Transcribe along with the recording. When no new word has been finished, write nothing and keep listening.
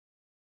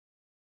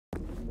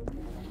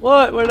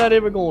What? We're not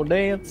even gonna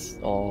dance.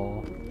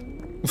 Oh.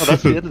 Oh,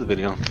 that's the end of the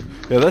video.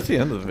 Yeah, that's the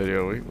end of the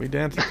video. We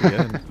dance at the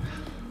end.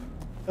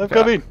 I'm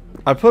coming.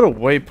 I put a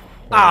waypoint.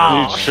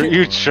 Oh,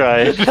 You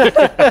tried.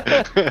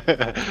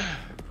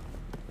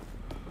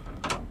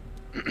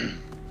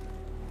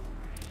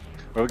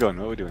 Where are we going?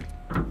 What are we doing?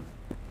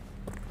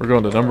 We're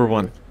going to number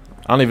 1.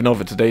 I don't even know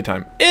if it's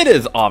daytime. It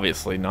is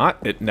obviously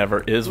not. It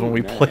never is when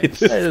we play nice.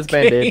 this Hey, this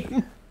man did.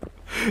 game.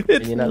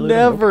 It's you're not losing,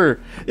 never.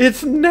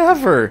 It's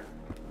never.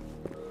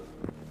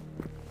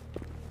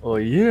 Oh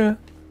yeah.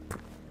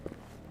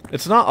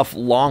 It's not a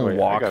long Wait,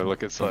 walk. I gotta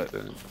look at but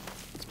something.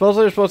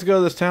 supposedly you're supposed to go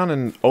to this town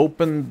and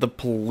open the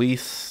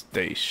police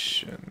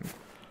station.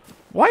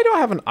 Why do I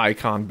have an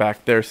icon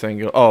back there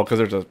saying, oh, because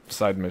there's a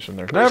side mission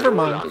there. Never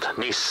mind.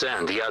 Nisse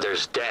and the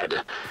others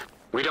dead.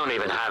 We don't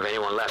even have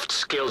anyone left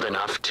skilled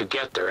enough to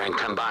get there and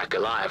come back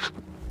alive.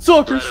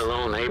 Suckers. Let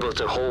alone able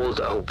to hold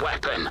a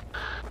weapon.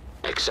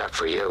 Except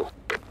for you.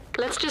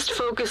 Let's just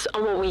focus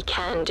on what we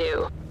can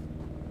do.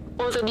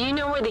 Also, do you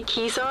know where the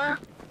keys are?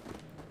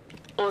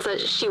 Also,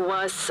 she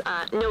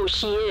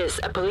is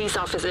a police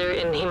officer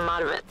in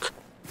Himarvet.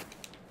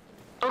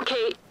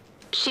 Okay,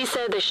 she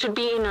said they should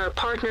be in her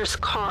partner's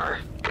car.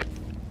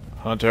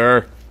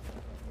 Hunter.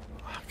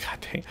 Oh, God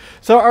dang.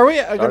 So are we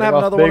going to have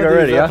off another one big of these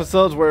already, huh?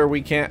 episodes where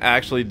we can't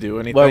actually do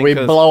anything? Where we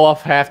 'Cause blow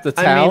off half the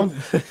town?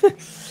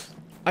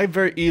 I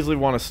very easily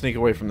want to sneak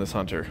away from this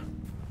hunter.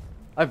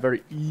 I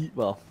very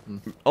well. The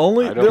I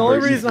only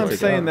don't reason I'm really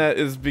saying know. that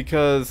is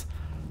because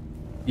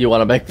You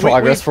want to make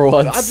progress for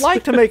once? I'd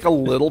like to make a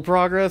little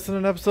progress in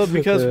an episode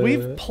because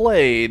we've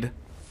played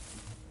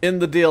in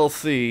the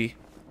DLC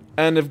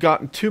and have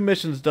gotten 2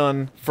 missions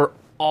done for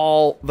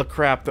all the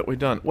crap that we've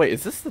done. Wait,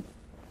 is this the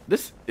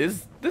this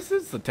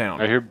is the town?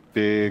 I hear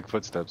big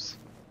footsteps.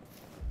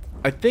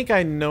 I think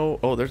I know.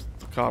 Oh, there's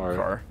the cop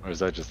car. Or is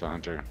that just a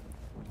hunter?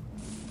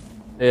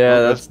 Yeah,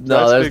 Oh, that's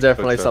that's there's big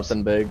definitely footsteps.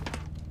 something big.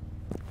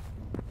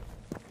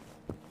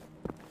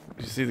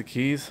 Did you see the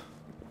keys?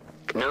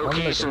 No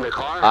keys in the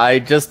car? I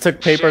just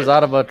took papers Shit.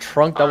 out of a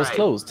trunk that was Alright.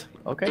 closed.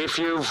 Okay. If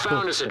you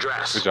found his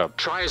address, Good job.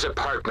 try his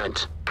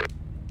apartment.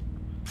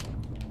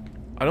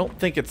 I don't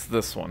think it's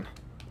this one.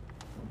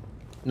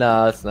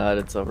 No, it's not.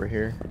 It's over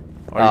here.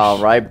 Are you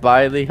Oh, right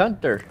by the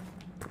hunter.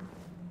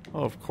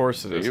 Oh, of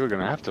course it is. You were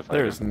gonna have to find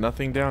There's him.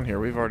 nothing down here.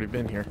 We've already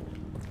been here.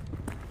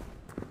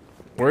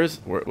 Wait,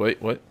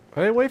 what?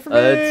 Hey, wait for me!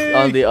 It's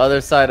on the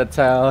other side of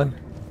town.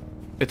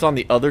 It's on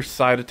the other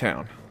side of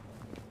town.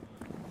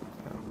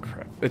 Oh,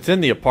 crap. It's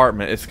in the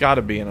apartment. It's got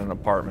to be in an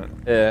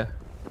apartment. Yeah.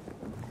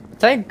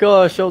 Tank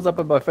shows up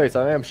in my face.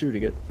 I am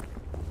shooting it.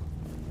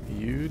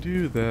 You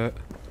do that.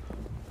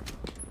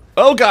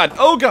 Oh, God!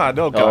 Oh, God!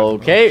 Oh, God!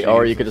 Okay, Oh,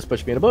 or jeez. you could just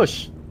push me in a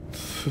bush.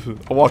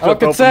 I walked Oh, up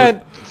to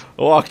consent!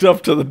 I walked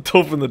up to the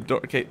open the door.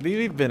 Okay,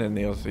 we've been in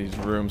these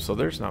rooms, so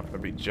there's not going to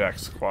be jack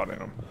squat in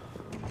them.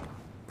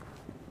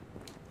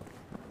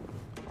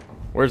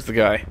 Where's the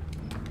guy?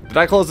 Did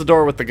I close the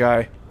door with the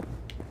guy?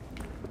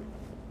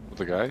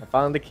 The guy?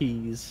 Found the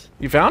keys.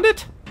 You found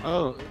it?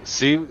 Oh,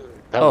 see,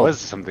 that Oh. was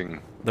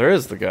something. There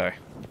is the guy.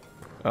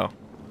 Oh.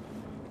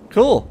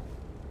 Cool.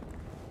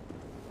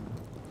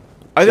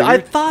 I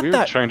thought we were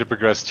that... trying to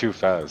progress too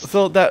fast.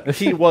 So that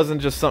he wasn't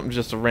just something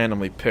just to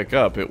randomly pick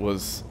up. It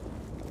was...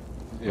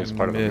 It was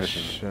part of a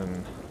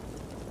mission.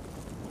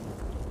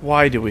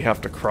 Why do we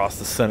have to cross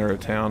the center of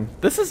town?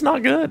 This is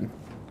not good.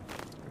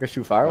 I can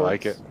shoot I fireworks.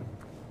 like it.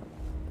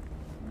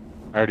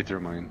 I already threw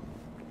mine.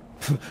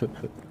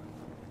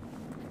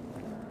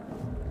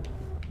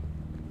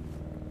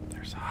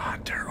 There's a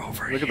hunter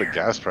over Look at the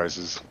gas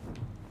prices.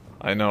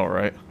 I know,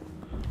 right?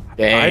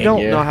 Dang, I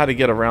don't yeah. know how to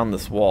get around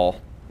this wall.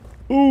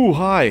 Ooh,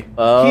 hi.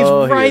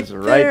 Oh, He's right he is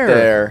right there.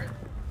 there.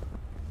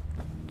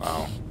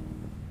 Wow.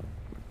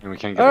 And we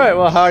can't get All right. in.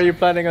 Well, how are you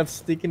planning on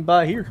sneaking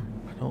by here?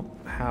 I don't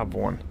have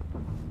one.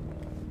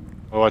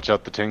 Oh, watch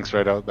out, the tank's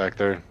right out back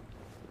there.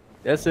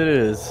 Yes, it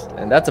is,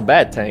 and that's a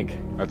bad tank.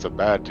 That's a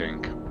bad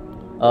tank.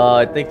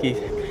 I think he.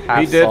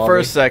 He did for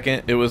a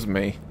second. It was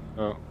me.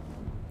 Oh,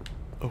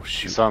 Oh, he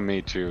shoot. saw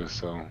me too,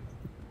 so...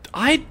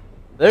 I...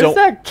 There's Don't-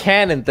 that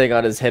cannon thing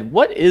on his head.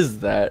 What is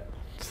that?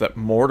 It's that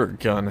mortar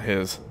gun of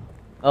his.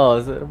 Oh,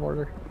 is it a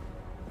mortar?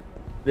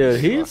 Dude,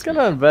 he's lost me.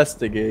 gonna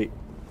investigate.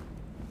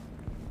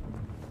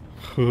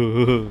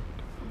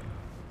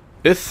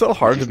 It's so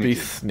hard to be Sneaky.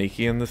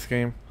 sneaky in this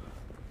game.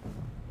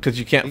 Because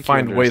you I can't think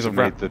find you ways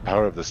underestimate around. the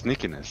power of the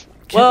sneakiness.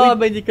 Well, we- I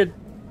mean,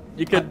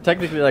 you could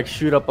technically like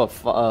shoot up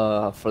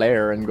a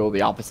flare and go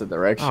the opposite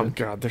direction. Oh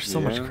god, there's so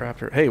much Yeah. crap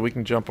here. Hey, we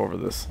can jump over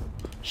this.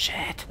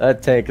 Shit.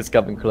 That tank is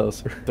coming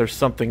closer. There's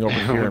something over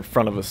here in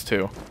front of us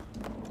too.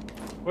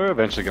 We're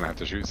eventually gonna have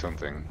to shoot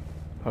something.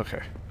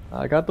 Okay.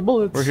 I got the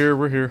bullets. We're here,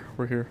 we're here,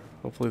 we're here.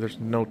 Hopefully there's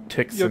no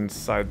ticks Yep.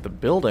 inside the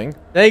building.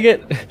 Dang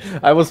it!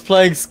 I was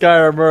playing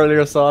Skyrim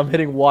earlier, so I'm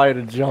hitting Y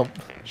to jump.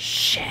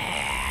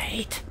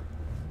 Shit.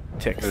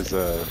 Ticks. There's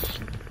a...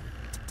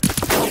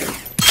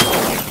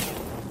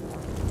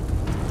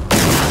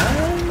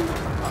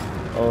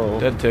 Oh.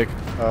 Dead tick.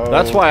 Oh.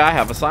 That's why I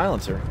have a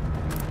silencer.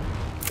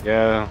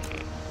 Yeah.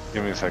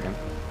 Give me a second.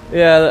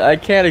 Yeah, I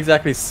can't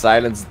exactly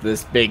silence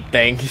this big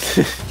thing. Put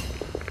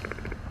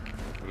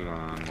it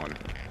on one.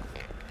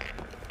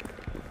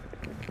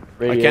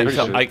 I can't Radiation.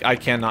 tell. I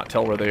cannot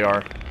tell where they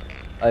are.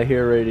 I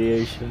hear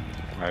radiation.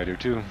 I do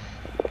too.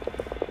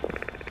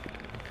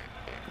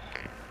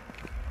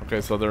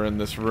 Okay, so they're in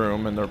this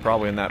room, and they're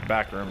probably in that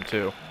back room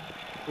too.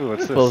 Ooh,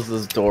 what's this? Close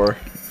this door.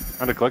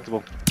 Found a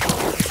collectible.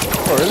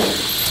 Oh, really?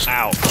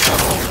 Ow!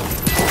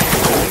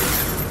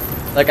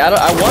 Like I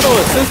want to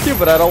assist you,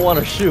 but I don't want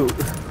to shoot.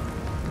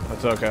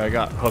 That's okay. I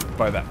got hooked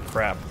by that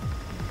crap.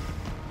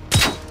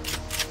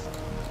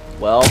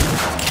 Well,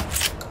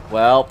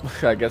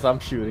 I guess I'm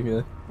shooting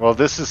it. Well,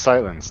 this is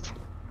silenced.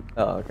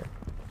 Oh, okay.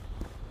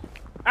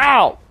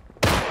 Ow!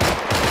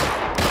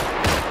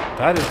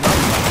 That is not.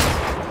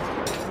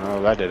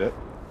 Oh, that did it.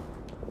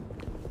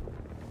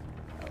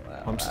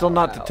 I'm still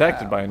not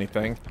detected by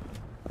anything.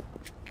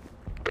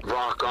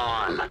 Rock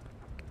on.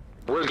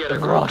 We'll get a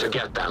group to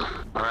get them,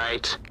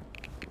 alright?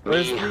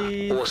 Where's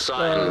Me, the Osa,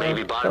 and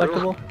maybe Baru.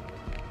 collectible?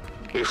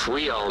 If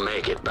we all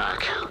make it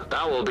back,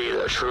 that will be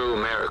the true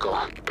miracle.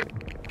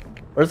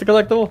 Where's the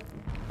collectible?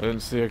 I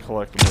didn't see a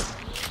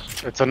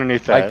collectible. It's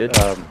underneath I that. did.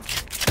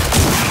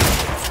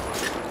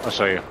 I'll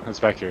show you. It's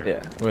back here.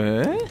 Yeah.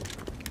 What?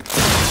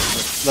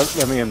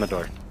 Let me in the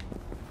door.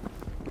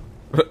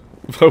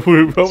 What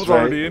was It's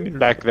already right in here?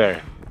 Back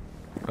there.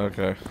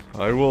 Okay,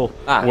 I will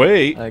Ah,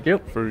 wait Thank you.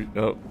 for.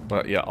 Oh,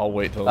 but yeah, I'll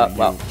wait till you.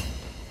 Wow.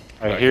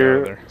 I Back out hear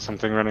of there.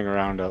 something running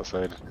around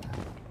outside.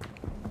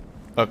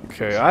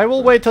 Okay, I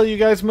will wait till you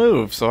guys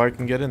move so I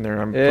can get in there.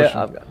 I'm Yeah, pushing.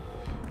 I've got.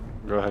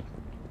 Go ahead.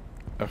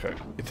 Okay,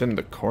 it's in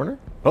the corner.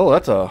 Oh,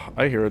 that's a.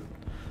 I hear it.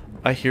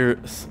 I hear.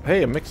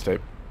 Hey, a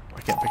mixtape. I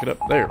can't pick it up.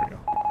 There we go.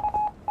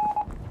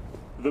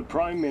 The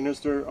Prime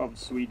Minister of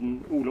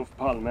Sweden, Olof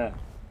Palme,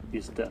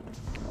 is dead.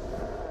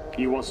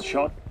 He was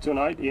shot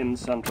tonight in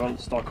central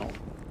Stockholm.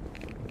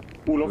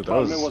 Olof Ooh, that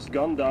was Palme was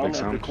gunned down big at the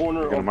sound. corner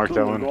You of gonna mark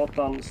that one?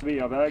 Tunnelgatan,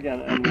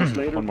 Sveavägen, and was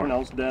later One more.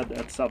 pronounced dead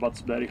at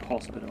Sabbatsberg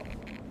Hospital.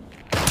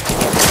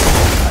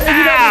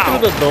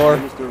 Through the door.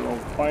 Minister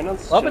of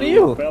Finance, What happened to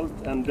Kjell-Olof you?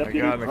 Feldt, and Deputy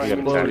got an Prime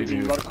exploded Minister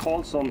dude. Ingvar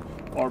Carlsson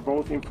are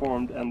both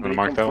informed, and Wanna they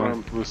mark that one,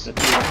 confirm Bruce? that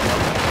Olof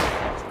Palme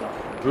has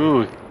died.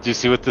 Ooh, do you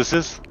see what this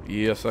is?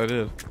 Yes, I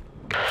did.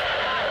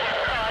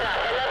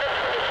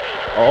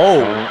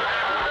 Oh.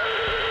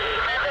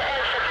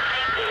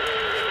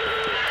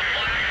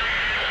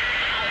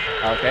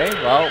 Okay.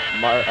 Well,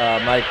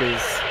 Mike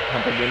is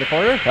humping me in the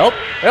corner. Help!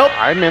 Help!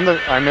 I'm in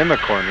the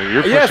corner.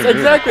 You're pushing Yes, me in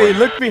the exactly. corner.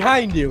 Look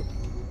behind you.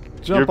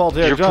 Jump, You're,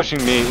 Altair, you're jump.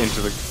 pushing me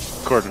into the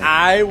corner.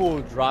 I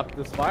will drop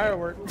this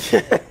firework.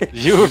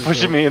 You were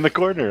pushing me in the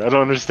corner. I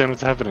don't understand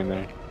what's happening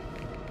there.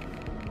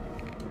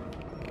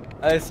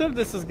 I assume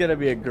this is gonna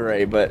be a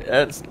gray, but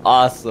that's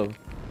awesome.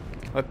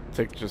 That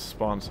tick just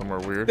spawned somewhere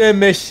weird. The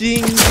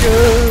machine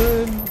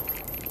gun.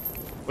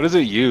 What does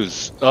it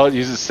use? Oh, it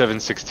uses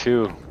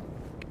 7.62.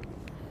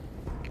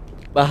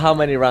 But how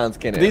many rounds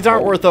can it? These aren't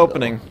hold, worth though?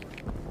 opening.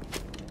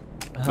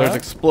 There's Huh?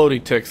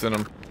 explodey ticks in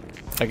them.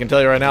 I can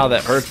tell you right now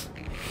that hurts.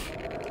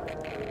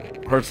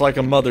 Hurts like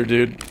a mother,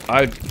 dude.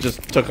 I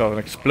just took an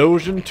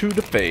explosion to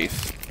the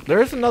face.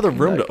 There is another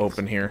room to Nice.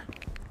 open here.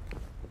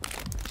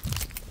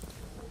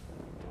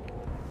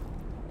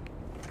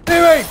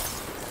 Anyway,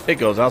 It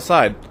goes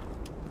outside.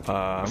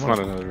 I'm It's gonna not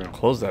another room.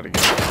 close that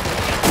again.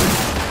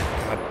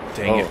 God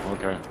dang it. Oh,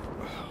 okay.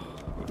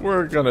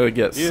 We're gonna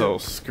get Yeah. so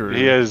screwed.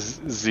 He has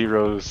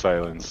 0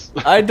 silence.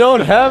 I don't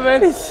have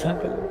any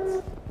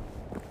silence.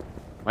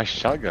 My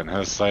shotgun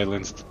has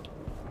silenced.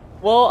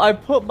 Well, I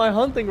put my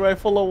hunting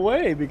rifle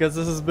away because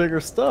this is bigger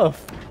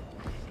stuff.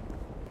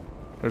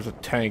 There's a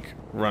tank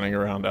running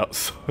around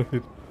outside.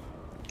 Is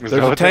There's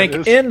that a what tank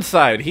that is?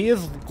 inside. He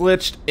is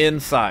glitched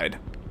inside.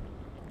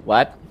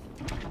 What?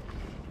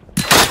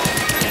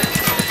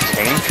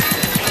 Tank?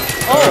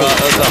 Oh,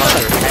 There's a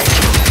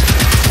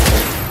hunter.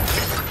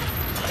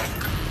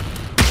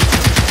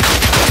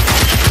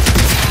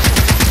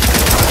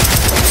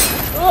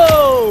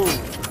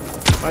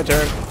 oh! My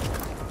turn.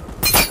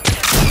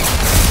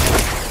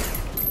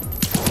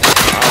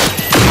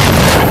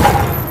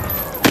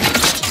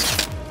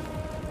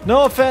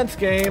 No offense,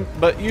 game,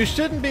 but you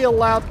shouldn't be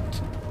allowed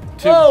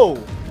to Oh!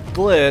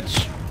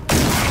 glitch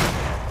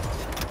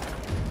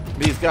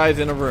these guys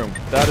in a room.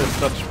 That is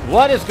such.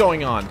 What is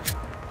going on?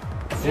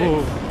 Ooh.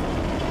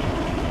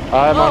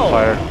 I'm Oh. on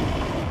fire.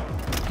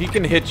 He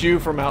can hit you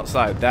from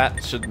outside.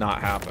 That should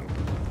not happen.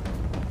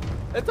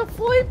 It's a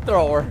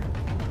flamethrower.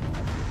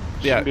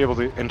 Yeah. Shouldn't be able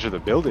to enter the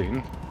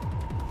building.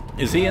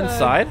 Is he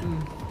inside?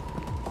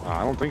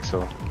 I don't think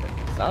so.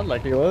 Sounded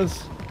like he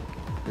was.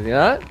 Is he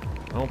not?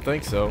 I don't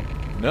think so.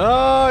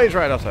 No, he's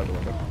right outside the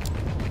window.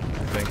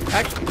 I think.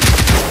 Actually.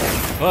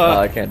 Oh,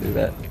 I can't do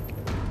that.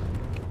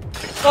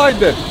 Oh, I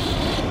did.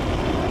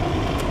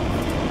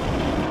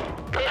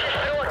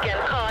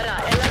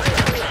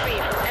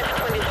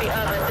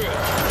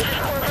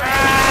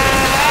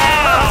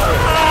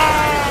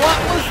 What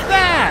was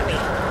that?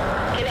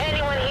 Can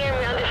anyone hear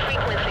me on this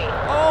frequency?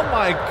 Oh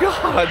my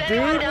god,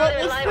 dude. What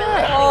was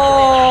that?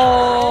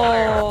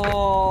 Oh!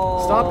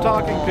 Stop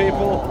talking,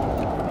 people.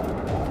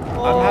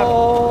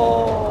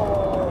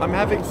 I'm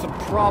having some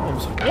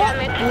problems. What blew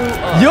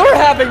up? You're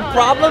having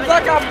problems?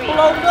 I got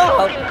blown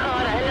up!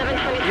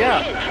 Yeah.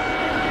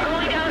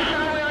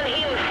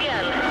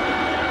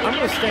 I'm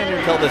gonna stand here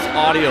until this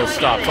audio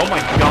stops. Oh my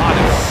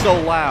god, it's so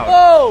loud.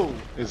 Oh!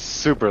 It's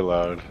super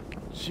loud.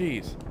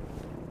 Jeez.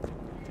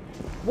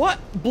 What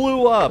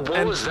blew up What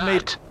and was that?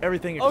 made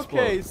everything explode?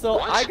 Okay, so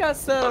What? I got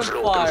set on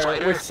Buffalo fire,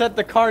 gunfighter? which set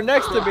the car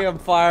next to me on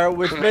fire,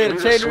 which made a Maybe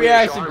the chain Swedish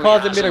reaction Army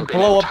causing me to hasn't been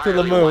blow up to the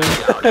entirely moon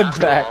wiped out and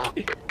after back. all.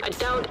 I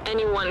doubt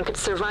anyone could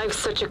survive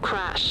such a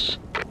crash.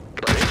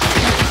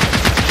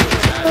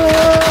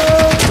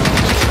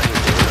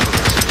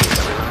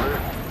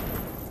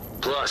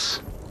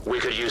 Plus, we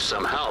could use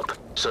some help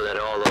so that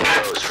all of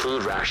those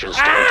food rations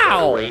don't go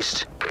Ow! to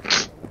waste.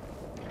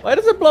 Why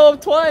does it blow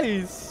up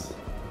twice?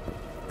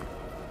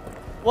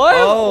 What?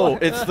 Oh,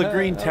 it's the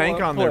green I tank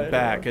wanna on their play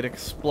back. It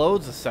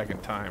explodes a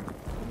second time.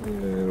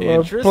 Play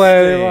Interesting.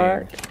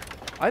 anymore.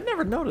 I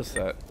never noticed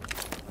that.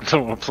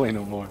 Don't want to play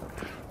no more.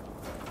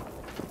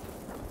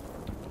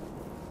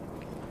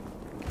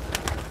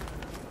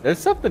 There's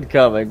something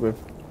coming with.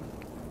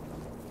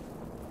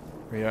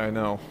 Yeah, I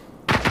know.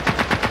 What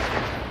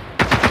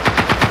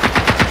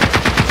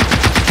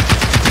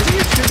are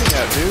you shooting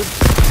at, dude?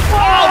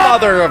 Oh,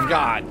 mother of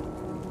God!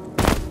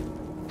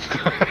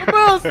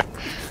 Moose!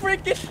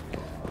 Freaking.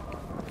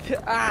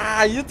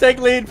 Ah, you take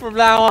lead from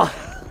now on.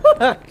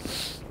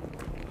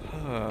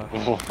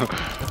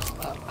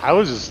 I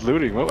was just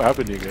looting. What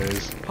happened to you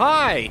guys?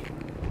 Hi!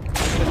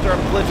 Mr. I'm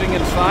glitching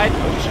inside.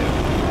 Oh, shit.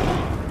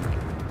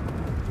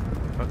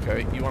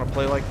 Okay, you want to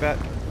play like that,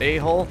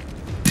 a-hole?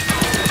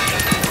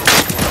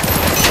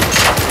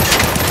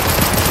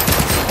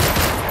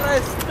 I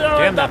still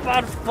Damn end up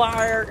that. on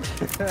fire.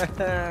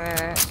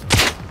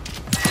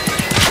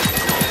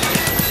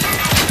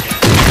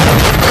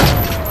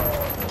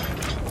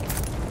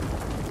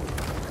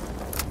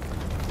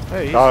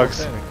 Hey, he's Dogs.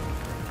 still standing.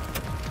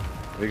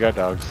 We got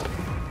dogs.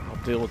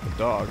 I'll deal with the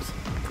dogs.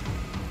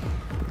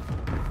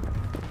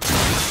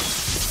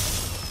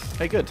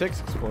 Hey, good.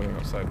 Tick's exploding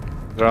outside.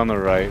 They're on the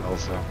right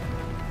also.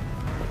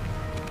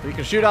 You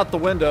can shoot out the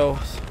window.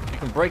 You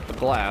can break the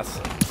glass.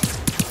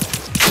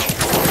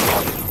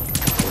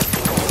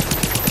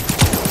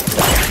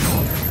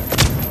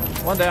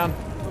 One down.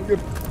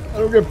 I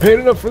don't get paid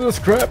enough for this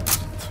crap.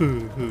 I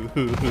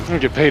don't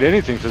get paid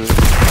anything for this.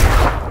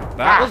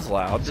 That was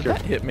loud. Did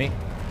that hit me?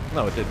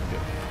 No, it didn't.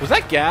 Was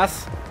that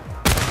gas?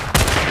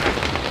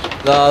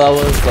 No, that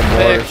was the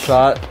mortar Thanks.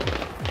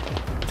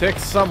 shot. Tick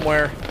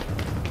somewhere.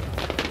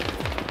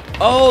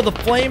 Oh, the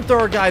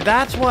flamethrower guy.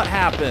 That's what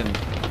happened.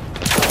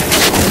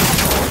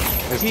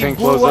 His He tank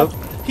blew blows up.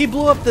 up. He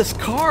blew up this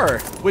car,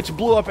 which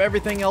blew up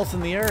everything else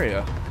in the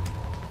area.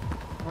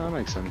 Oh, that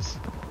makes sense.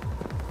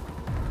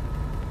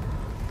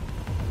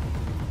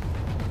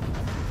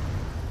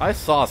 I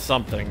saw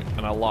something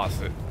and I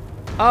lost it.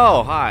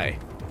 Oh, hi.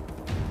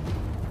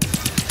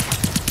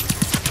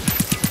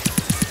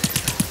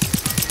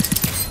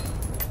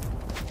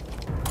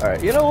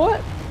 Alright, you know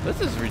what?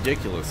 This is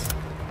ridiculous.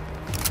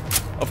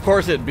 Of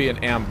course it'd be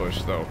an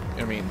ambush, though.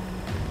 I mean...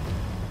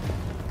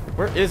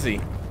 Where is he?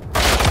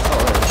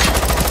 Oh,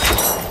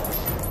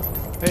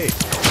 hey.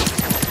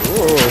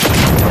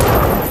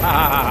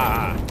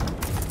 Ah!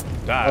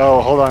 Die.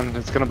 Oh, hold on.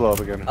 It's gonna blow up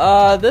again.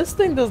 This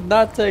thing does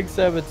not take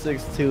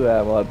 7.62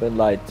 ammo. I've been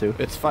lied to.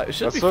 It's five. It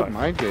should That's be what five.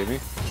 mine gave me.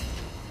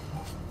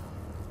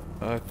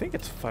 I think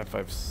it's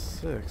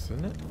 5.56,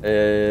 isn't it?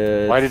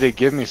 It's, Why did it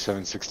give me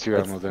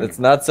 7.62 ammo then? It's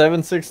not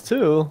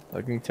 7.62.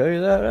 I can tell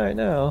you that right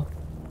now.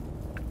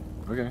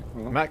 Okay.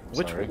 Well, Mac,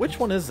 sorry. which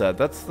one is that?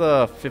 That's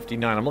the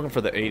 59. I'm looking for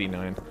the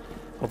 89.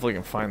 Hopefully I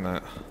can find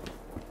that.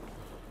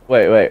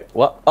 Wait,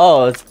 what?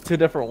 Oh, it's two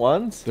different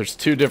ones? There's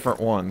two different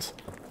ones.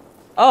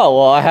 Oh,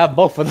 well, I have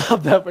both of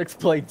them. That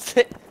explains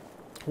it.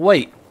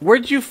 Wait,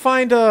 where'd you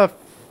find a...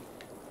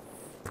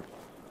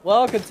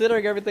 Well,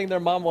 considering everything their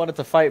mom wanted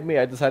to fight me,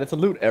 I decided to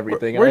loot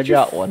everything, and I where'd you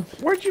got one.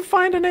 Where'd you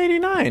find an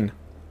 89?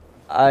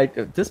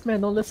 This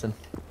man don't listen.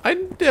 I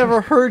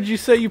never heard you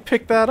say you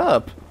picked that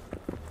up.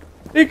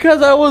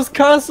 Because I was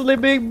constantly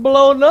being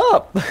blown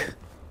up.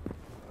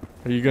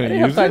 Are you I gonna didn't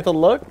have use time it? to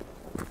look.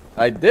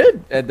 I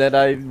did, and then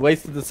I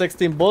wasted the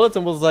 16 bullets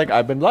and was like,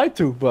 I've been lied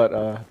to, but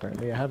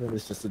apparently I haven't.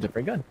 It's just a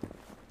different gun.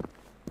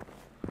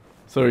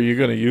 So are you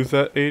gonna use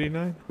that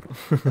 89?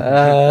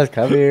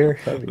 Come here.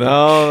 Come here.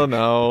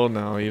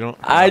 No, you don't.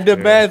 I have to.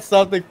 demand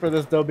something for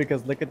this though,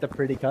 because look at the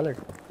pretty color.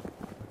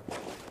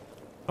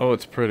 Oh,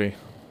 it's pretty.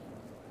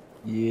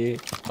 Yeah.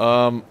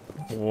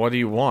 What do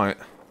you want?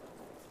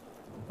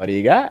 What do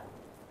you got?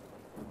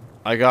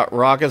 I got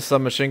rockets,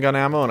 some machine gun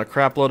ammo, and a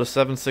crap load of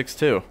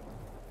 7.62.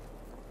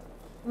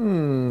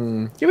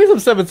 Give me some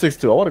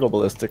 7.62. I want to go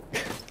ballistic.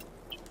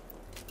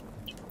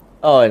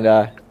 Oh, and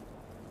I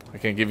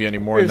can't give you any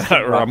more than Here's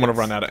that, some or I'm gonna rockets.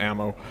 run out of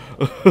ammo.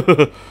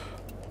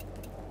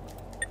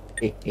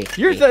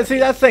 Here's that. See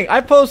that thing?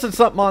 I posted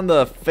something on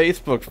the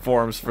Facebook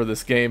forums for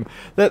this game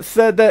that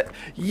said that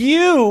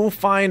you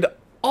find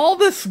all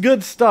this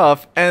good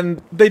stuff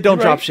and they don't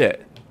Right. drop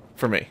shit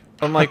for me.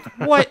 I'm like,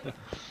 what?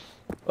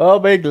 Oh,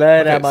 be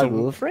glad Okay, I'm so a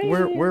little free.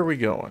 where are we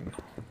going?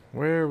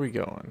 Where are we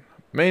going?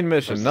 Main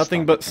mission, Where's the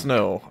nothing stop but button?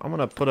 snow. I'm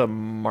gonna put a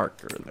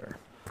marker there.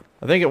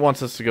 I think it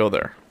wants us to go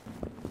there.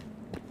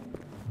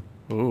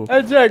 Ooh.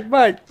 Hey, Jake,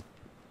 Mike.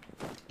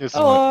 Yes,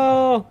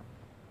 Hello.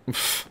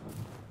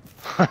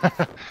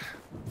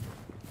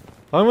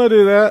 I'm gonna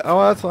do that. Oh,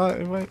 that's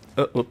fine. Wait.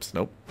 Oops,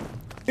 nope.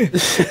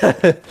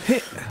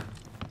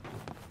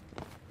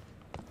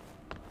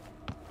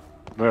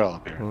 we're all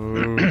up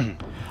here.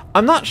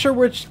 I'm not sure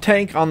which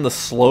tank on the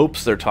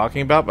slopes they're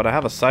talking about, but I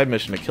have a side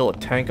mission to kill a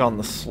tank on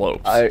the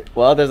slopes.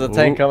 Well, there's a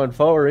tank Ooh. coming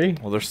forward.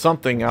 Well, there's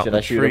something out Should in I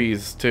the shoot him?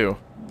 trees, too.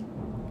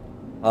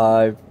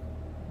 5,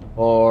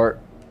 4,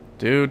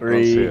 Dude, I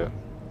don't see 3, it.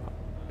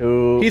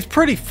 2, he's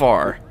pretty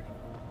far.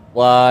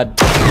 1.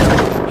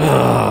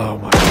 Oh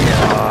my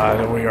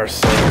god, we are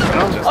so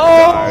gonna just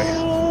die.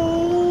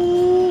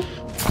 Oh!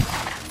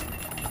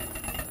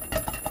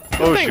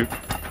 Oh, thing. shoot.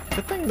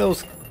 Good thing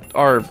those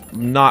are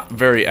not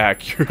very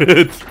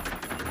accurate.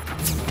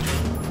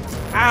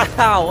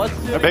 Ow! What's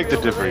I beg to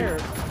differ.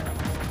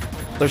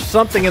 There's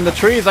something in the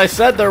trees, I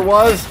said there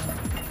was.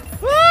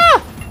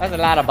 Ah! That's a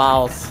lot of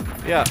balls.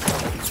 Yeah.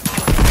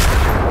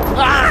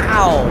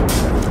 Ow!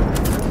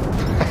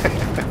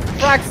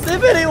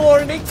 Proximity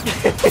warning!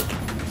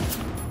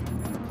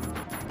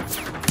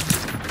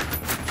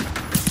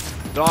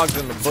 Dogs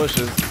in the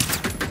bushes.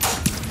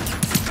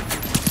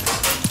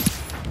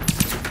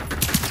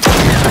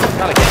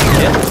 Gotta get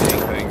hit with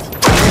seeing things.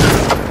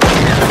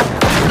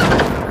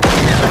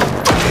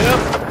 Yep.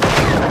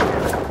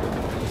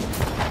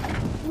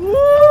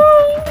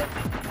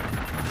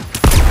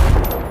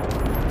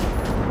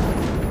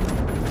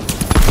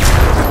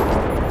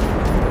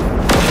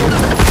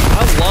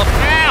 I love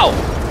ow!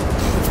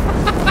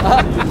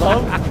 You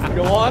love?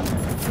 Go on.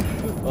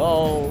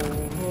 Oh. They're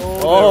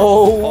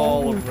Oh.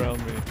 all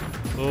around me.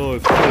 Oh,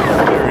 it's so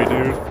scary,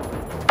 dude.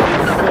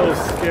 It's so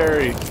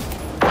scary.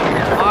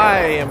 I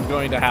am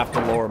going to have to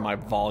lower my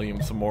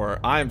volume some more.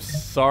 I'm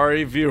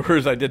sorry,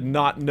 viewers. I did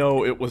not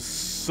know it was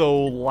so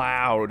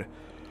loud.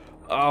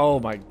 Oh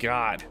my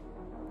god.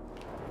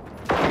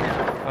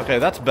 Okay,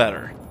 that's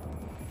better.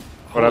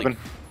 What happened?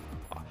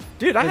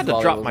 Dude, I His had to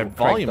volume drop was my cranked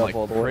volume up like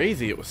all the way.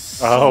 crazy. It was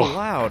so Oh.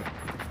 loud.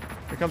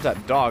 Here comes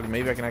that dog.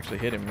 Maybe I can actually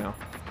hit him now.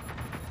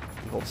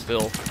 Hold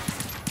still.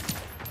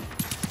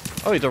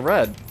 Oh, he's a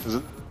red.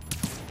 Is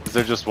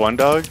there just one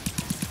dog?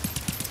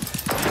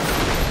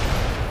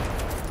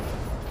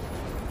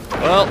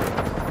 Well,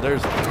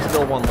 there's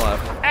still one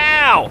left.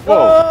 Ow!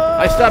 Whoa.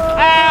 I stepped.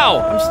 Ow!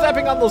 I'm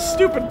stepping on those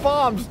stupid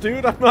bombs,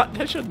 dude. I'm not.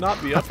 I should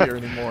not be up here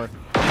anymore.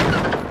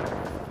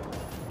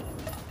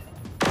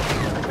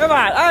 Come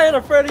on, I ain't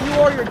afraid of you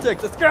or your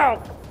dicks. Let's go!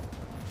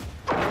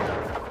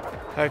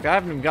 Heck, I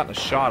haven't even gotten a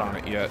shot on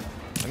it yet.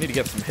 I need to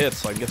get some hits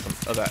so I can get some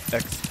of that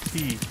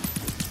XP.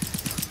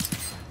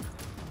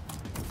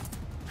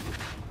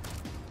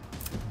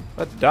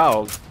 That's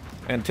dog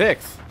and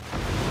ticks.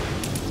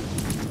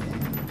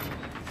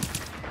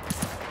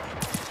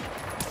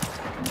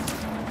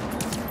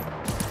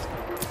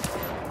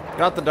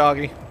 Got the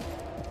doggy.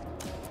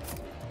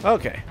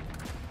 Okay.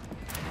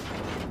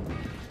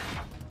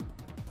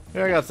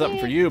 Here, I got something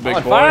for you, big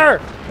I'm boy. on fire!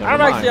 Never I'm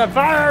mind. actually on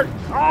fire!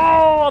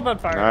 Oh, I'm on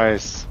fire!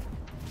 Nice.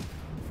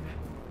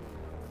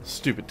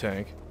 Stupid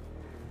tank.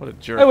 What a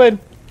jerk. I win.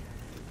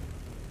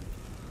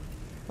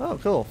 Oh,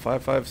 cool.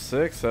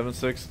 5.56,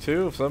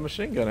 7.62,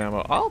 submachine gun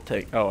ammo. I'll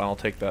take that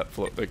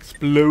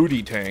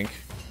explodey tank.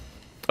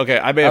 Okay,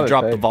 I may have would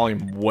dropped pay. the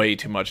volume way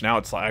too much. Now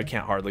it's like I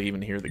can't hardly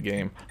even hear the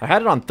game. I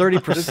had it on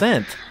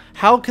 30%.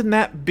 How can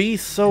that be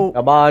so...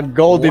 Come on,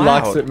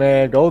 Goldilocks Loud. it,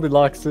 man.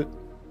 Goldilocks it.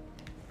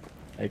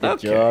 Make it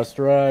Okay. just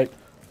right.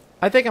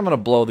 I think I'm going to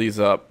blow these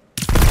up.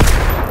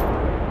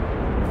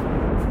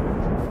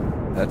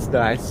 That's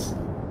nice.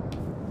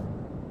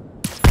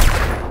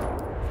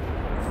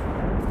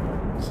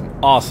 It's an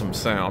awesome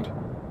sound.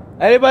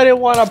 Anybody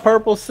want a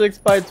purple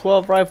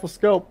 6x12 rifle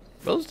scope?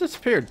 Those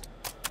disappeared.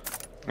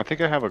 I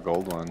think I have a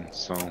gold one,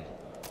 so.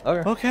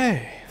 Okay.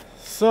 Okay,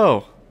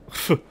 so...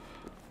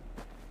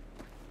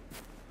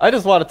 I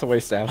just wanted to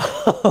waste ammo,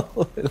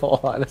 in all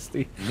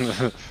honesty.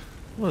 I'm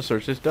going to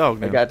search this dog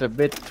now. I got a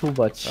bit too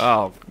much.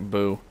 Oh,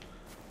 boo.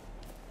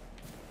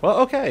 Well,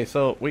 okay,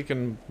 so we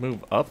can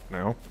move up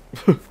now.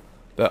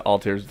 That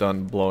Altier's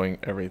done blowing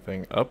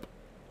everything up.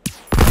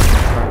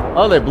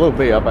 Oh, they blew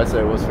me up. I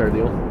said it was fair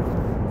deal.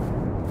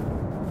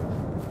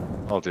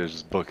 Altier's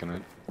just booking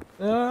it.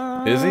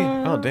 Is he?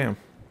 Oh, damn.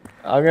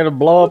 I'm gonna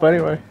blow up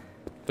anyway.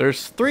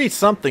 There's 3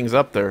 somethings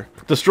up there.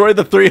 Destroy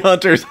the 3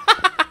 hunters.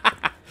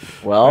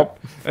 Well,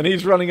 And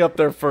he's running up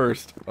there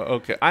first.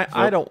 Okay,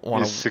 I don't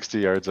want He's to... 60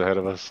 yards ahead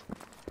of us.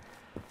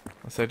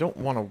 I say I don't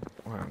want to...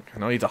 I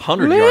know he's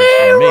 100 yards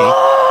from me.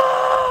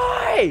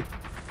 Leroy!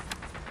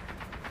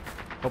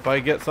 Hope I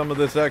get some of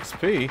this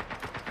XP.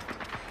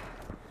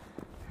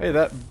 Hey,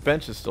 that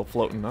bench is still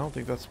floating. I don't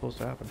think that's supposed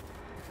to happen.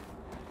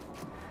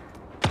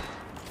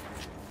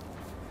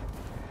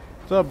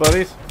 What's up,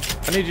 buddies?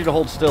 I need you to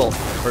hold still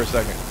for a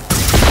second.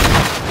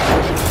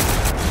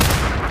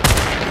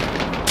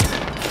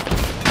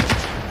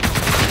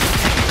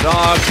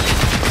 Dog.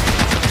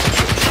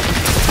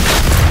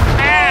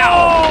 Ow!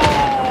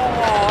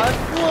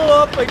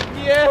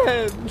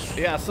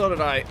 Yeah, so did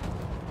I.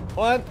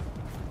 1,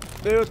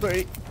 2,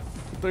 3,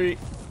 3,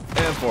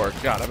 and 4.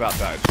 God, I about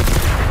died.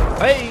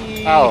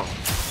 Hey! Ow.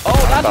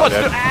 Oh, that's what's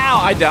dead. good. Ow,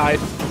 I died.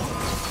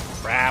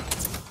 Crap.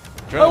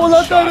 I will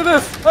not die to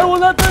this! I will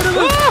not die to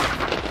this!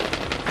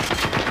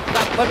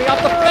 Stop, let me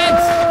off the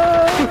fence!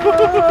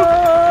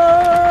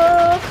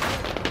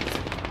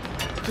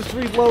 Just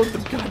reload the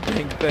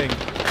goddamn thing.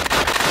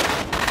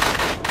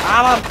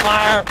 I'm on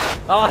fire!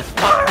 I'm on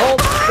fire! Hold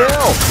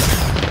still!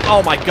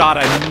 Oh my god,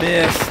 I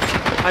missed.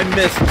 I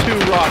missed 2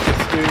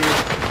 rockets, dude.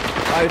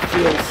 I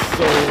feel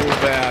so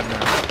bad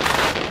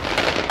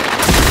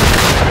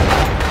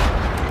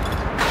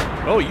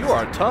now. Oh, you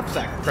are a tough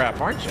sack of crap,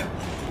 aren't you?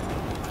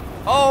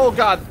 Oh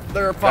god,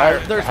 there's fire.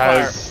 There's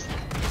fire.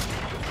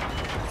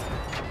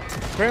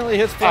 Apparently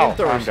his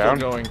flamethrower is still down.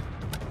 going.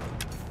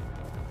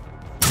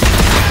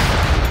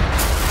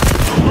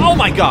 Oh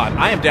my god,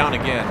 I am down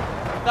again.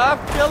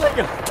 Stop killing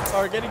him!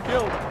 Or getting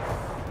killed.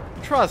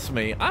 Trust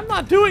me, I'm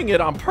not doing it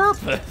on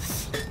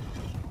purpose.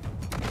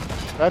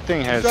 That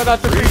thing has Try not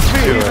to reach reach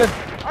me to even. it.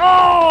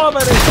 Oh, I'm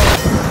at it. You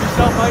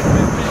shot my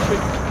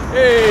fishing.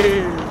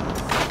 Hey!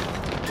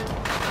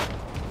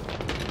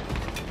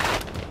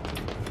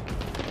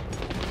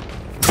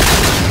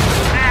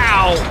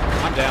 Ow!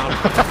 I'm down.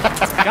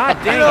 God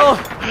I damn know, it.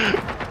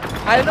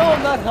 I know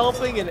I'm not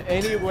helping in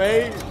any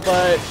way,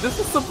 but this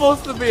is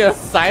supposed to be a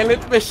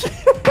silent mission.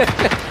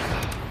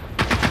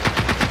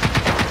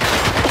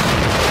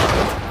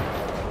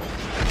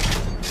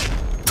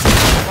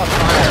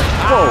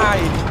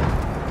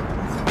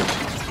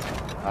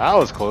 That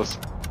was close.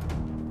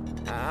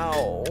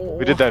 Ow.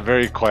 We did that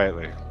very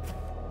quietly.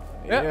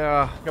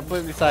 Yeah.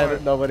 Completely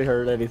silent, nobody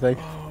heard anything.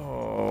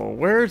 Oh,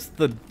 where's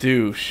the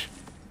douche?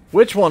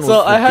 Which one was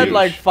So the I had douche?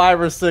 like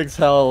 5 or 6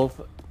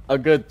 health a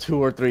good 2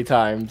 or 3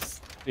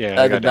 times.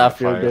 Yeah, I got did down not to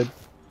feel 5. good.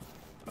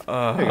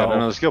 I got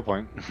another skill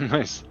point.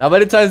 Nice. How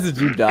many times did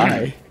you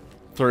die?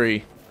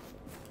 3.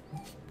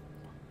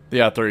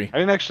 Yeah, 3. I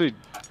didn't actually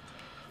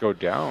go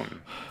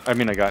down. I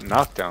mean, I got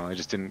knocked down. I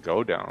just didn't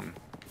go down.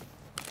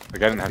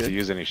 Like I didn't have to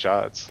use any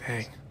shots.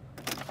 Dang.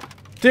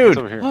 It's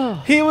over Dude, here.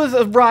 he was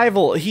a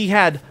rival. He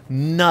had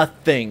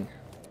nothing.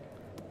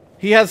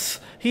 He has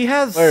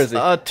Where is he?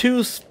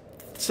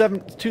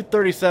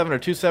 237 or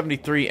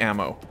 273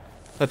 ammo.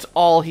 That's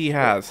all he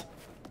has.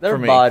 Their for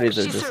me. bodies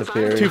are She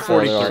disappearing. survived.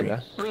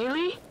 243.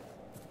 Really?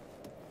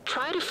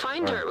 Try to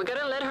find her. We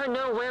gotta let her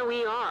know where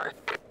we are.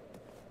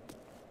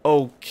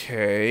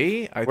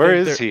 Okay. Where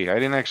is he? I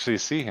didn't actually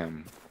see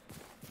him.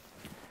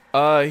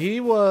 He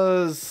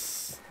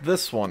was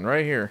this one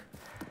right here.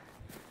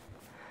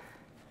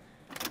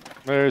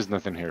 There's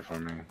nothing here for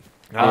me.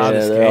 Ah, Yeah,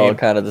 this they all game.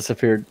 kind of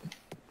disappeared.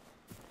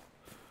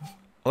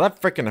 Well,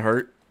 that freaking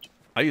hurt.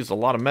 I used a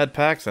lot of med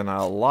packs and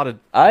a lot of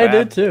I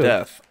bad did too.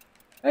 death.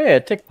 Hey, a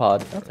tick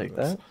pod. I'll take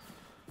that.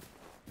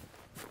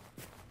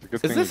 It's a good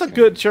Is thing this you a can-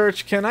 good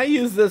church? Can I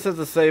use this as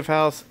a safe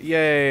house?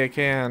 Yay, I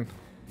can.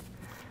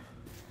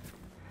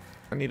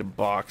 I need a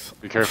box.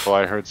 Be careful,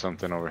 I heard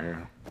something over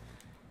here.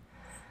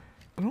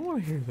 I don't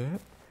want to hear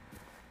that.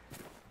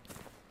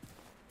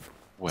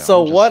 Well,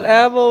 So I'm just what saying.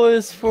 ammo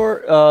is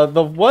for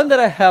the one that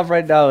I have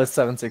right now is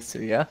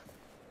 7.62, yeah?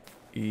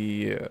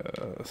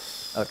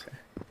 Yes. Okay.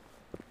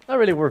 Not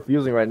really worth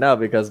using right now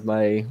because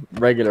my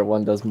regular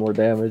one does more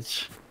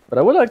damage. But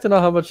I would like to know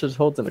how much it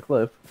holds in a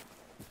clip.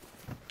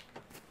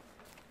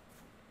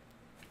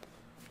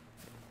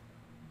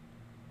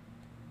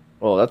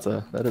 Oh,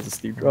 that is a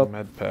steep drop.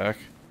 Med pack.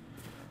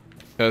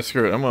 Yeah,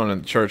 screw it. I'm going to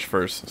the church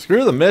first.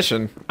 Screw the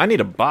mission. I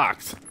need a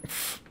box.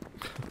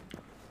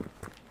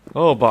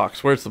 Oh,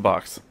 box. Where's the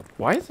box?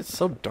 Why is it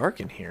so dark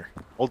in here?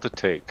 Hold to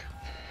take.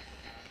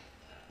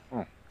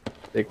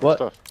 Take what?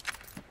 Stuff.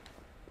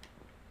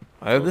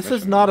 This is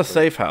mission not a info.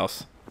 safe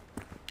house.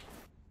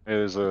 It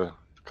is a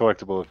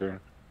collectible up here.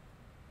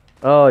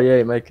 Oh yeah,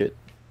 you make it.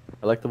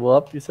 Collectible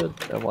up, you said?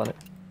 I want it.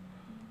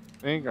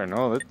 I think or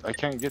no, I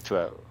can't get to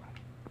that.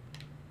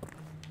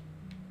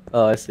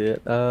 Oh, I see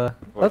it. That's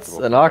Collectible,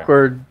 an okay.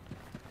 awkward.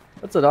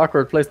 That's an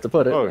awkward place to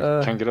put it.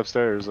 Oh, can't get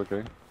upstairs.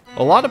 Okay.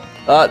 A lot of...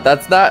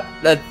 That's not.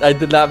 That I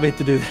did not mean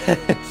to do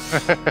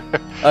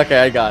that. Okay,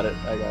 I got it.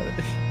 I got it.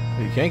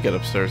 You can't get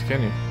upstairs,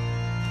 can you?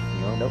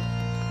 No. Nope.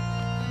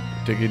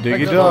 Diggy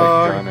diggy Like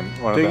dog. down in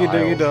one of the Diggy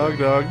diggy aisles dog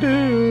there. dog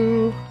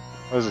do.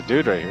 There's a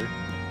dude right here.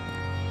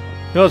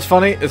 You know what's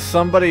funny is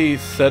somebody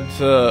said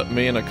to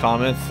me in the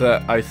comments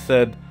that I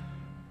said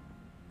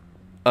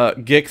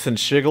Gicks and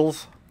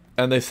Shiggles,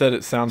 and they said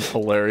it sounds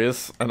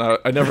hilarious, and I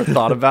never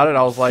thought about it.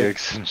 I was like,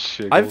 Dicks and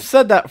shiggles. I've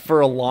said that for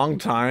a long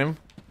time.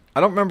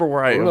 I don't remember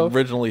where I Hold up.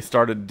 originally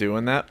started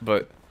doing that,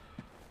 but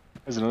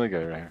There's another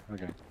guy right here.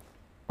 Okay.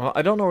 well,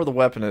 I don't know where the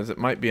weapon is. It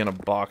might be in a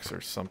box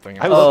or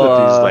something. I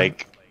love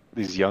that Oh,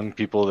 these young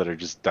people that are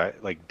just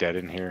dead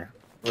in here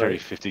carry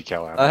Right. 50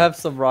 cal ammo. I have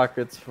some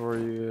rockets for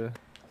you.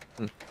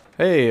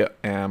 Hey,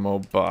 ammo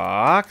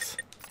box.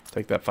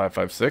 Take that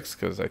 5.56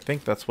 because I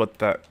think that's what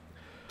that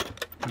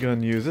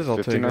gun uses. I'll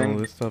take all 59.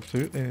 this stuff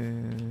too.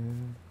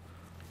 And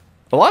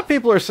a lot of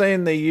people are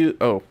saying they use.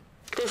 Oh,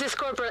 This is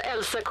Corporal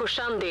Elsa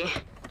Koshandi.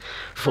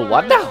 For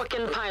what now?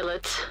 Norwegian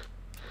pilot.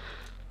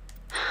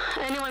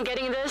 Anyone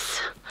getting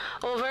this?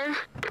 Over.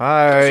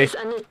 Hi. This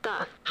is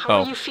Anita. How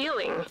Oh. are you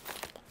feeling?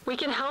 We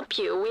can help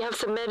you. We have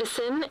some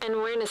medicine, and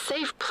we're in a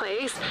safe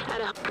place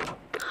at a...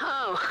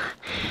 Oh,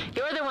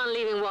 you're the one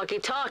leaving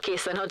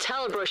walkie-talkies and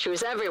hotel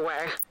brochures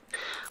everywhere.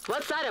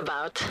 What's that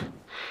about?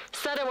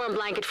 Set a warm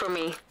blanket for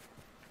me.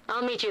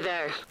 I'll meet you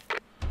there.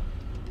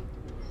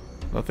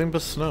 Nothing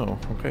but snow.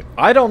 Okay.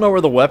 I don't know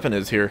where the weapon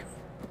is here.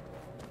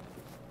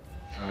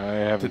 I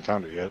haven't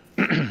found it yet.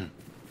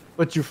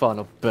 But you found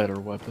a better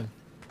weapon.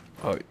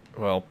 Oh,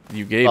 well,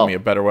 you gave Oh. me a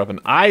better weapon.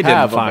 I didn't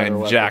Have a better find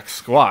weapon. jack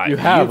squat. You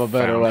have You a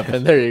better found weapon.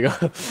 it. There you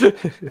go.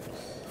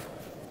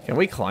 Can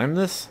we climb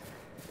this?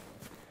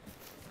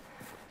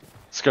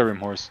 Skyrim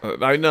horse.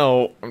 I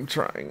know. I'm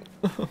trying.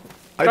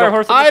 I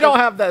horse don't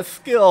have that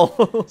skill.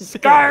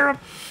 Skyrim.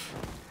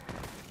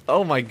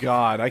 Oh my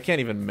god! I can't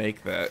even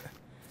make that.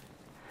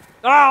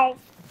 Ow!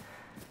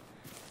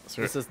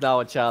 Sir, This is now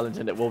a challenge,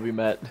 and it will be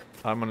met.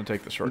 I'm gonna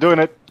take the I'm short. doing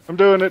it. I'm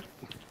doing it.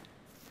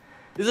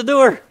 He's a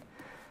doer.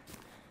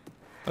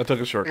 I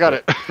took a short. I got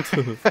it.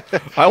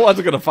 I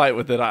wasn't gonna fight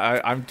with it.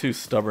 I'm too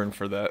stubborn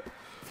for that.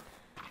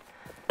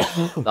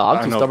 No, I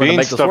I'm too know, stubborn to being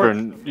make this work.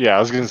 stubborn. Yeah, I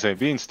was gonna say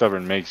being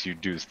stubborn makes you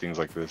do things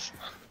like this.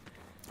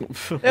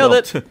 Nailed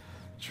it.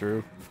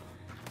 True.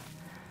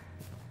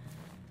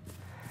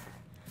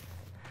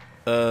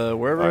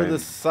 Wherever Fine.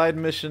 this side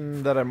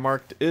mission that I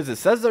marked is, it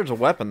says there's a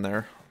weapon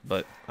there,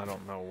 but I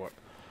don't know what.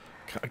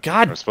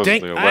 God There's supposedly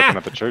dang! a weapon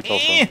at the church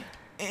also.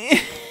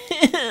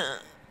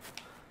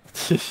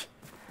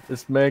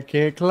 This man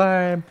can't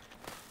climb.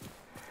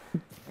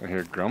 I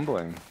hear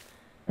grumbling.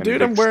 And Dude,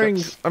 big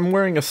I'm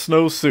wearing a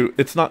snowsuit.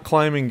 It's not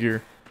climbing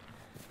gear.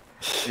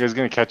 You guys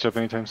gonna catch up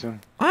anytime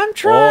soon? I'm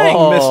trying,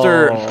 Oh.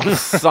 Mr.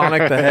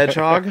 Sonic the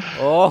Hedgehog.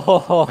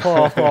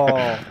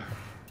 Oh.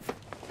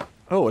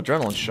 Oh,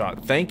 adrenaline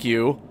shot. Thank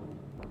you.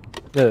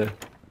 Yeah.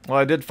 Well,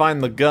 I did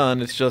find the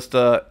gun. It's just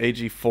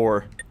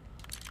AG4.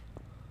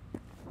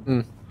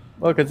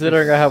 Well,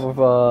 considering I have What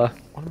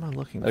am I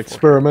looking for?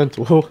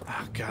 experimental.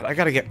 Oh god, I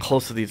gotta get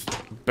close to these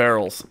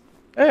barrels.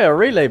 Hey, a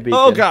relay beacon.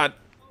 Oh god,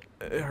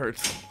 it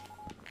hurts.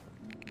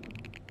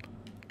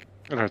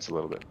 It hurts a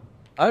little bit.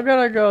 I'm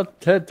gonna go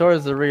head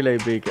towards the relay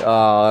beacon.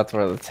 Oh, that's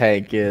where the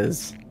tank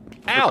is.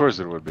 Ow! Of course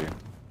it would be.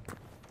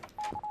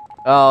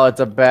 Oh, it's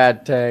a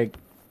bad tank.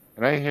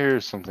 And I hear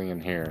something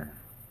in here.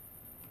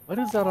 What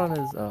is that on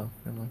his? Oh,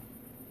 never mind.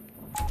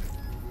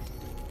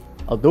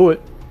 I'll do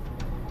it.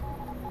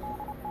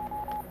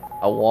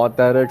 I want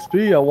that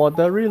XP. I want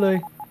that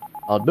relay.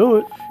 I'll do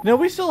it. No,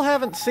 we still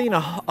haven't seen a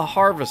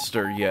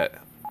harvester yet.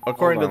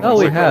 According to Hold the on. No,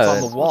 we blueprints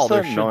haven't. on the wall, What's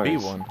there that should be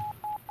noise? one.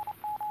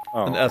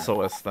 Oh, An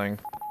SOS thing.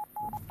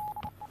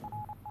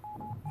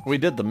 We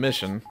did the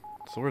mission.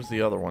 So where's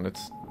the other one?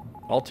 It's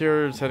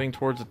Altier's heading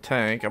towards a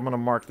tank. I'm gonna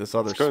mark this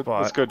other spot.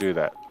 let's go do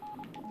that.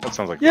 That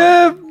sounds like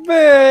fun. Give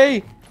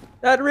me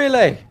that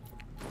relay.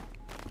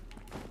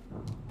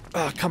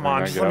 Ah, come Hang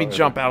on, on, just get let me out of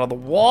jump out of the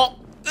wall.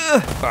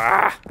 Ugh.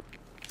 Ah.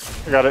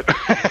 I got it.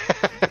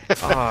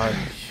 Ah.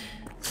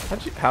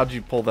 How'd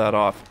you pull that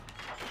off?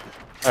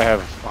 I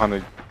have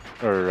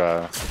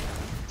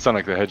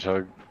Sonic the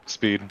Hedgehog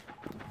speed.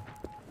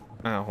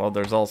 Oh, well,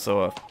 there's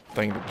also a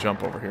thing to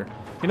jump over here.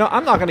 You know,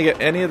 I'm not gonna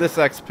get any of this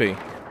XP.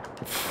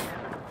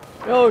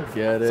 Go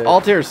get it.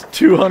 Altier's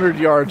 200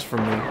 yards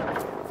from me.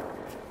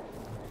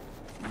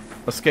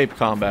 Escape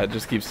combat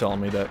just keeps telling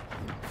me that.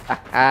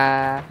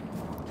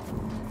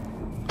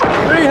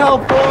 3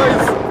 health,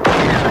 boys.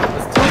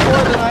 That's 2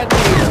 more than I need.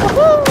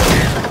 Woohoo!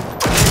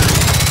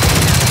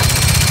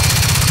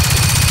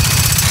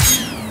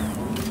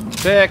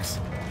 Fix!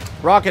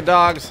 Rocket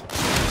dogs!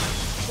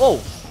 Whoa.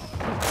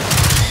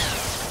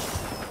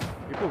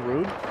 People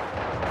rude.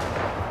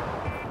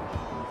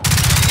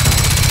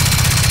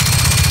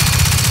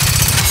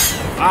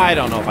 I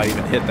don't know if I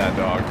even hit that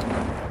dog.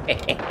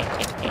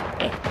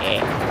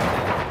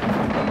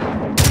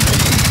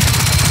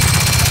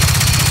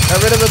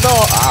 Got rid of the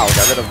dog. Ow,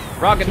 got rid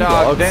of Rocket 2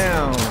 dog dogs.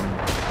 down!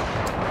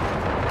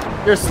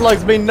 Your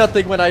slugs mean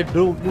nothing when I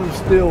do move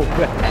still.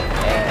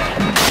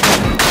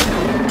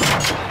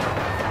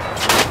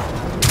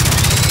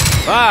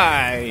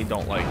 I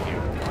don't like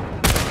you.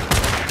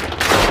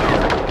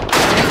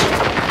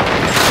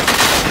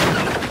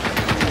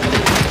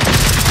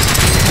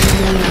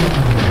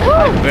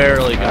 I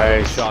barely got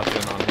any Nice. shots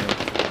in on him.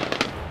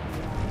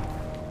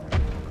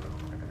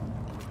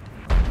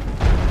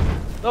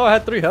 No, I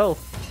had 3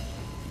 health.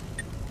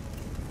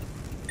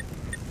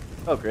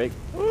 Oh, great.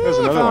 There's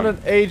Ooh, I another found one.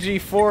 an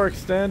AG4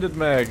 extended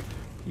mag.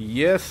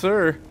 Yes,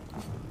 sir.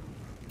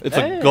 It's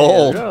Hey, a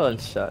gold. adrenaline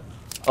shot.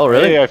 Oh,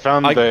 really? Hey, I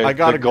found I the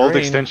got a gold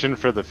green. extension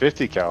for the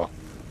 50 cal.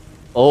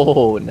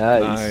 Oh,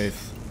 nice.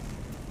 Nice.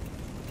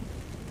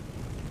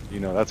 You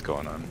know that's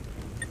going on.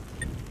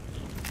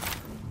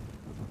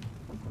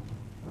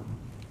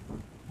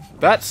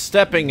 That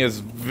stepping is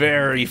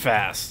very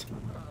fast.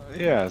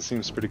 Yeah, it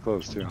seems pretty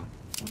close too.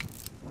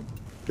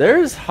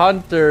 There's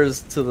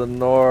hunters to the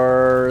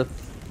north.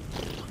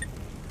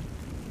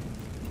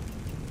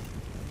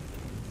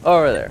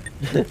 Over there.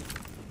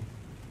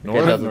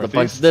 North, there's a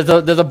bunch. northeast?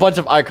 There's a bunch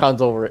of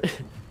icons over it.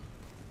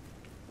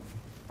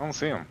 I don't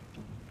see him.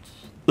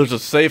 There's a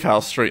safe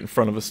house straight in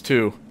front of us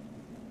too.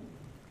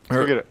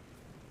 Look at it.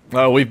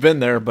 Oh, we've been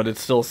there, but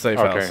it's still a safe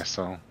Okay, house.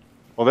 so.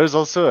 Well, there's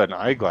also an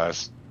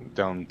eyeglass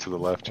down to the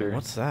left here.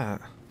 What's that?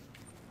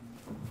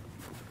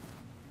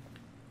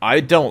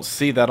 I don't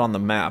see that on the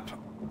map.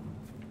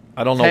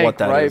 I don't know what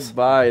that right is.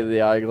 by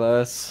the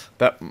eyeglass.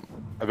 That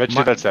I bet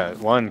you that's that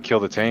one. Kill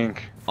the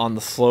tank. on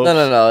the slopes.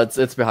 No,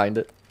 it's behind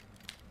it.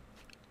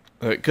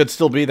 It could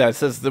still be that. It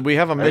says that we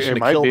have a mission it to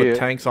might kill be the it.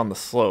 tanks on the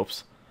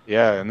slopes.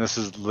 Yeah, and this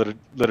is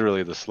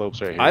literally the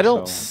slopes right here. I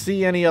don't So.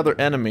 see any other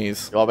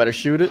enemies. Y'all better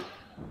shoot it.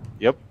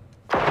 Yep.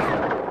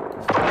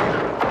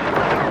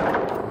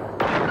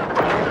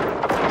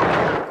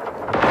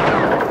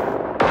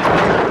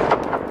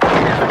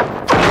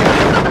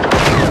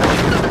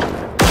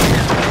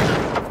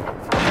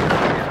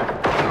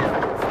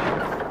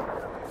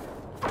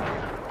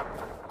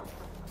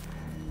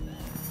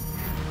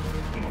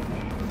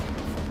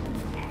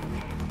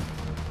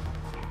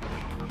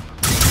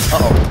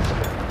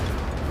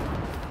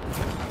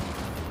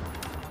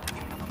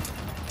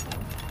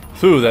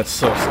 Ooh, that's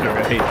so scary.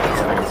 I hate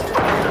those things.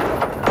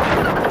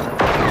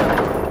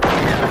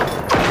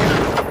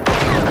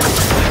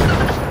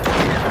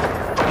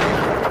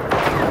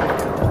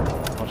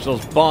 Watch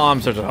those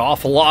bombs. There's an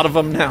awful lot of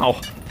them now.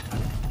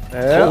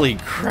 Yeah. Holy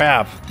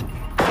crap.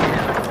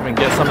 Let me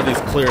get some of these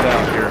cleared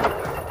out here.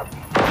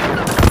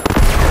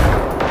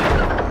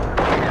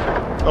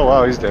 Oh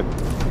wow, he's dead.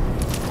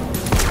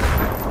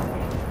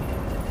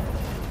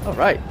 All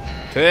right.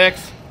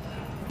 Ticks.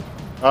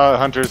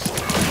 Hunters.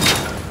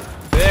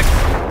 Tick.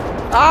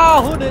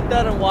 Ah, who did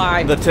that and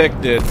why? The tick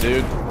did,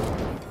 dude.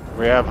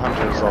 We have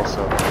hunters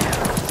also.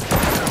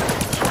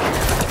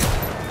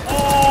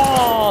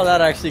 Oh,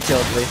 that actually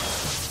killed me.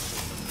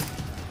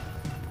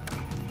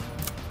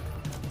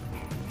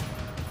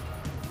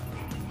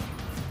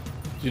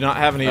 Do you not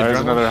have any There's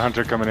adrenaline? another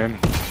hunter coming in.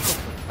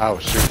 Oh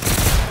shoot.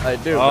 I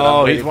do. but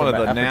Oh, I'm he's waiting one for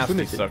of the my nasty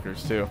opportunity.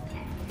 suckers, too.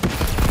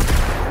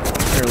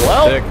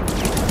 Well, Tick.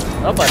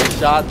 somebody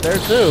shot there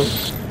too.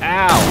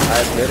 Ow.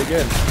 I did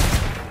again.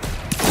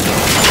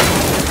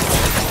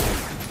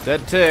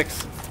 Dead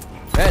ticks.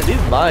 Man,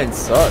 these mines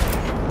suck.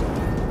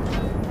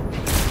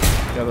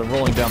 Yeah, they're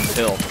rolling down the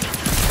hill.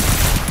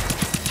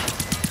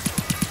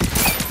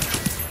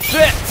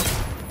 Shit!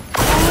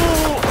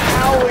 Ooh,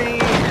 owie!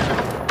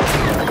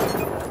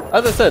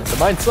 As I said, the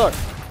mines suck.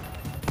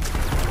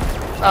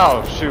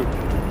 Oh shoot.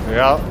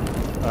 Yeah,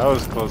 that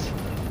was close.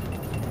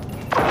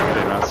 I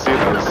did not see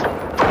those.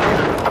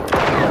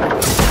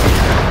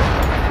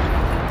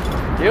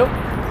 Yep.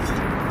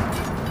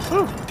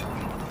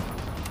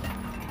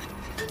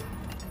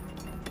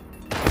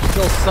 There's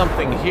still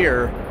something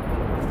here,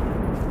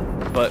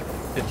 but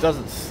it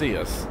doesn't see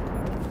us.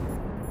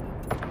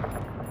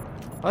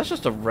 Oh, that's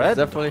just a red.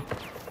 Definitely.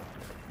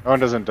 That one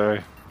doesn't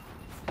die.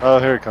 Oh,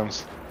 here it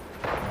comes.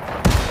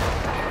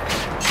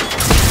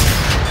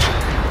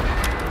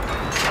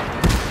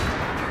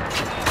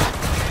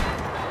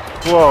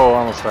 Whoa,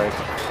 almost died.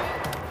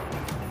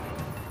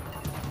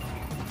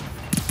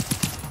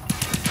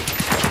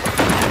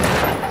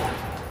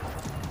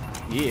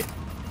 Yeah.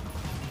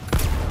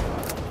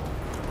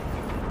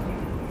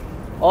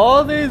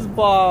 All these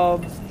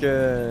bombs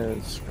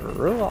can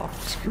screw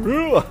off.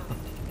 Screw up.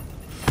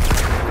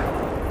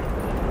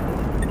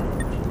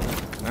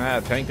 Ah,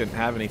 tank didn't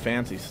have any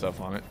fancy stuff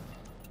on it.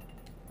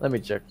 Let me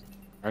check.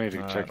 I need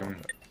to check him.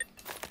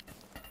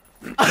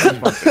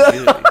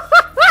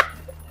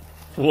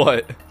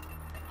 What?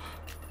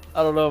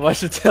 I don't know if I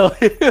should tell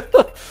you.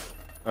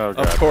 Oh god.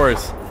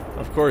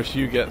 Of course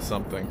you get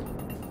something.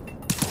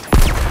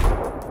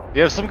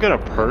 You have some kind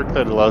of perk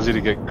that allows you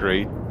to get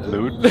great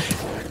loot?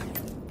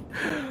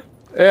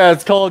 Yeah,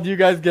 it's called You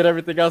Guys Get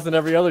Everything Else in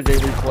Every Other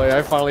Game We Play.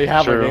 I finally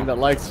have True. a game that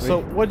likes me.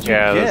 So what'd you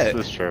Yeah, get?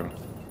 that's true.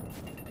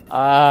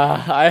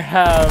 I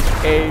have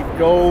a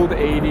gold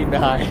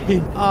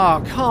 89.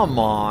 Oh, come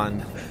on.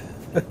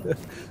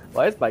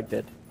 Why is Mike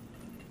dead?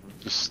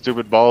 Just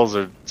stupid balls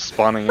are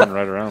spawning in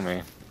right around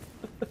me.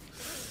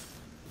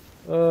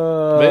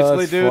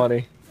 Basically, that's dude,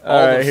 funny. all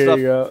All the right, here stuff-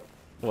 you go.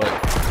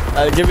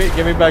 What? Give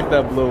me back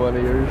that blue one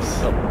of yours.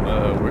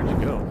 Where'd you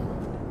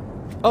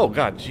go? Oh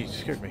god, jeez, you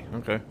scared me.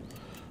 Okay.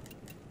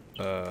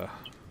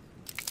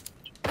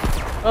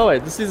 Oh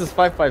wait, this is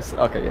 556.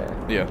 Okay,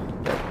 yeah. Yeah.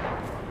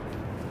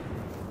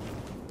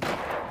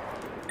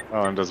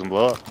 Oh, and doesn't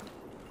blow up.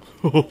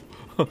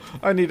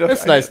 I need a.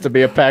 It's nice to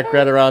be a pack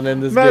rat around in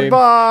this Med game.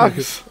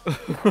 box.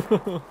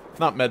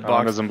 Not med That one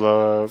box. doesn't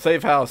blow up.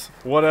 Safe house.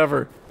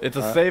 Whatever. It's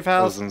a safe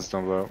house. Those ones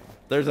don't blow up.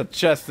 There's a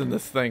chest in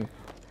this thing.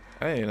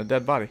 Hey, and a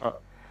dead body.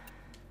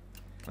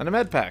 And a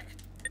med pack.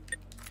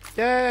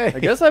 Yay! I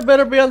guess I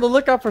better be on the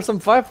lookout for some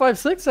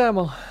 556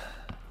 ammo.